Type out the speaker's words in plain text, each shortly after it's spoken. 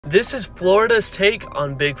This is Florida's take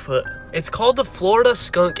on Bigfoot. It's called the Florida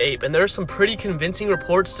Skunk Ape, and there are some pretty convincing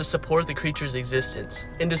reports to support the creature's existence.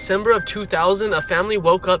 In December of 2000, a family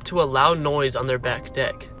woke up to a loud noise on their back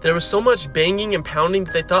deck. There was so much banging and pounding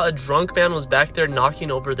that they thought a drunk man was back there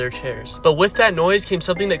knocking over their chairs. But with that noise came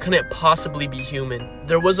something that couldn't possibly be human.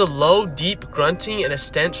 There was a low, deep grunting and a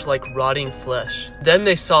stench like rotting flesh. Then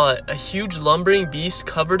they saw it, a huge lumbering beast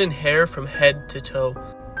covered in hair from head to toe.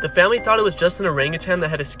 The family thought it was just an orangutan that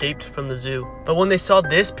had escaped from the zoo. But when they saw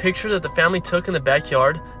this picture that the family took in the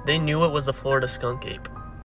backyard, they knew it was the Florida Skunk Ape.